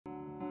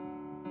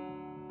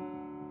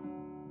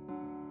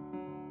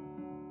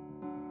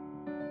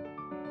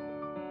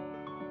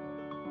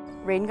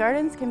Rain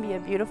gardens can be a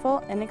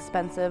beautiful,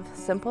 inexpensive,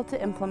 simple to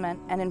implement,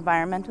 and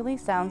environmentally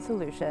sound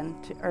solution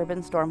to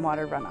urban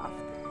stormwater runoff.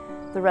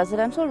 The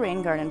residential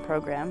rain garden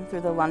program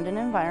through the London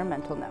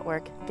Environmental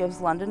Network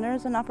gives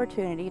Londoners an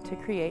opportunity to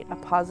create a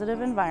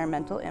positive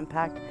environmental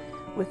impact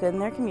within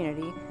their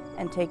community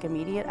and take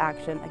immediate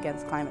action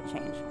against climate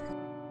change.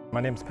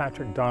 My name is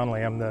Patrick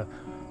Donnelly. I'm the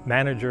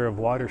manager of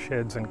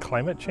watersheds and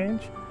climate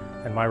change,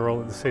 and my role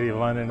at the City of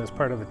London is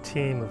part of a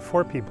team of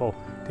 4 people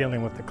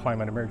dealing with the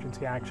Climate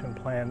Emergency Action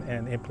Plan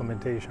and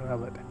implementation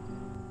of it.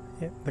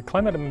 The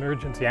Climate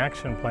Emergency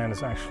Action Plan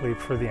is actually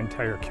for the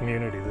entire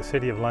community. The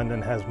City of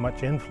London has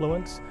much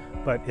influence,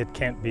 but it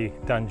can't be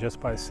done just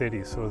by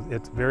cities. So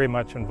it's very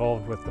much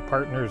involved with the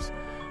partners,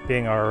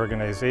 being our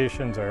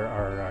organizations,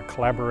 our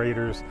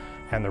collaborators,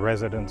 and the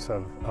residents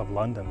of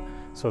London.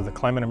 So the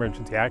Climate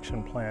Emergency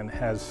Action Plan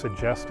has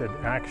suggested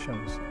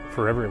actions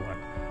for everyone,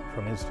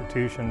 from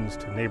institutions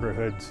to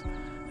neighborhoods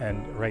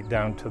and right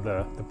down to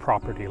the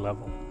property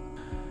level.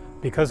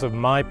 Because of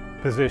my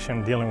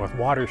position dealing with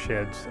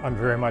watersheds, I'm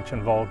very much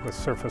involved with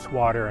surface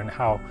water and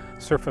how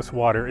surface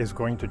water is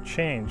going to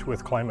change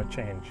with climate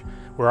change.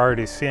 We're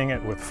already seeing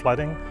it with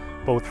flooding,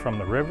 both from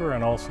the river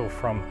and also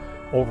from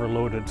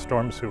overloaded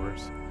storm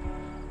sewers.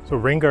 So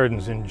rain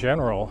gardens in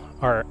general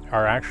are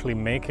actually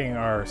making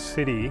our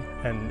city,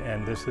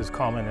 and this is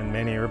common in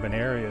many urban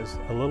areas,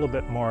 a little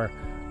bit more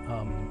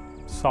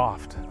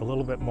soft, a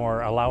little bit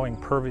more allowing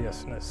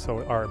perviousness,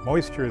 so our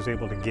moisture is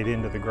able to get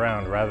into the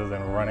ground rather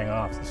than running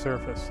off the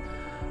surface.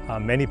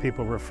 Many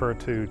people refer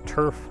to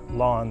turf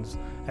lawns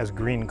as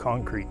green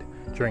concrete.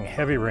 During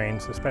heavy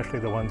rains, especially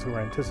the ones we're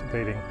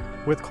anticipating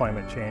with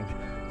climate change,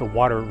 the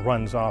water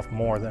runs off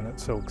more than it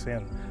soaks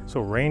in.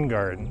 So rain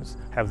gardens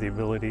have the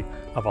ability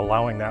of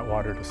allowing that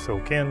water to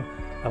soak in,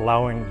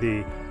 allowing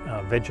the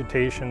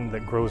vegetation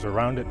that grows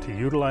around it to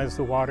utilize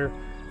the water,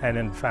 and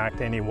in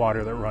fact any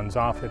water that runs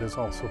off it is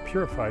also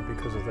purified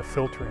because of the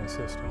filtering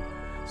system.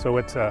 So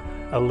it's a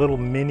little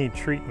mini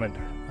treatment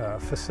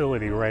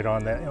facility right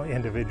on the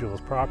individual's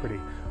property,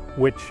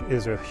 which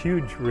is a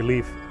huge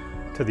relief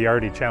to the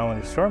already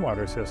challenged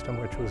stormwater system,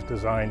 which was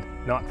designed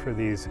not for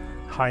these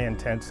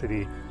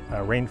high-intensity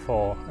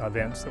rainfall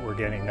events that we're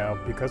getting now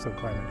because of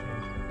climate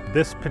change.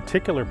 This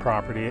particular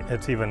property,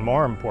 it's even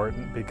more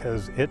important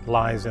because it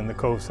lies in the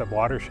Cove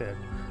sub-watershed.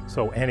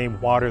 So any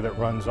water that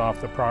runs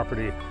off the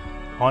property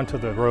onto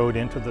the road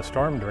into the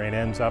storm drain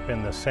ends up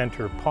in the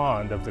center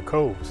pond of the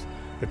coves.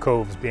 The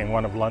coves being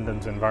one of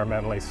London's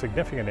environmentally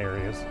significant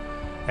areas,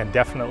 and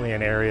definitely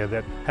an area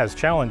that has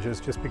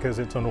challenges just because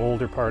it's an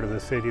older part of the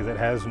city that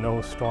has no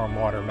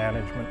stormwater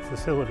management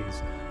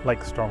facilities,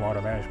 like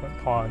stormwater management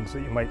ponds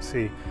that you might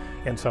see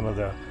in some of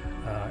the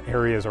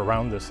areas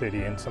around the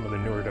city in some of the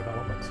newer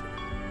developments.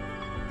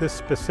 This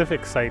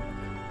specific site,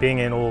 being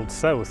in Old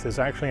South, is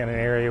actually in an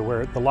area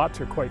where the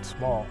lots are quite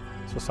small.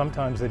 So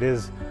sometimes it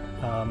is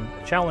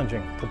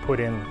challenging to put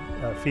in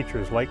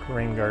features like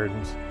rain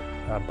gardens,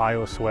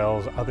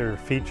 bioswales, other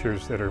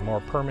features that are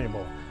more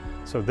permeable.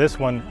 So this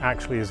one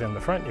actually is in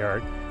the front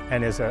yard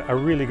and is a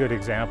really good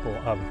example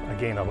of,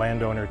 again, a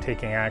landowner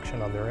taking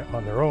action on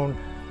their own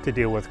to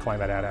deal with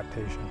climate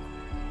adaptation.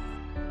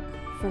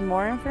 For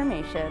more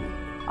information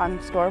on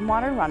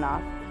stormwater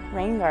runoff,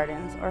 rain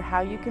gardens, or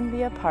how you can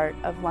be a part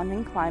of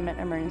London Climate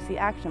Emergency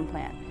Action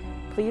Plan,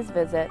 please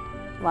visit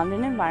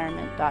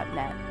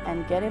londonenvironment.net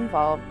and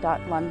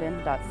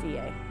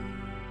getinvolved.london.ca.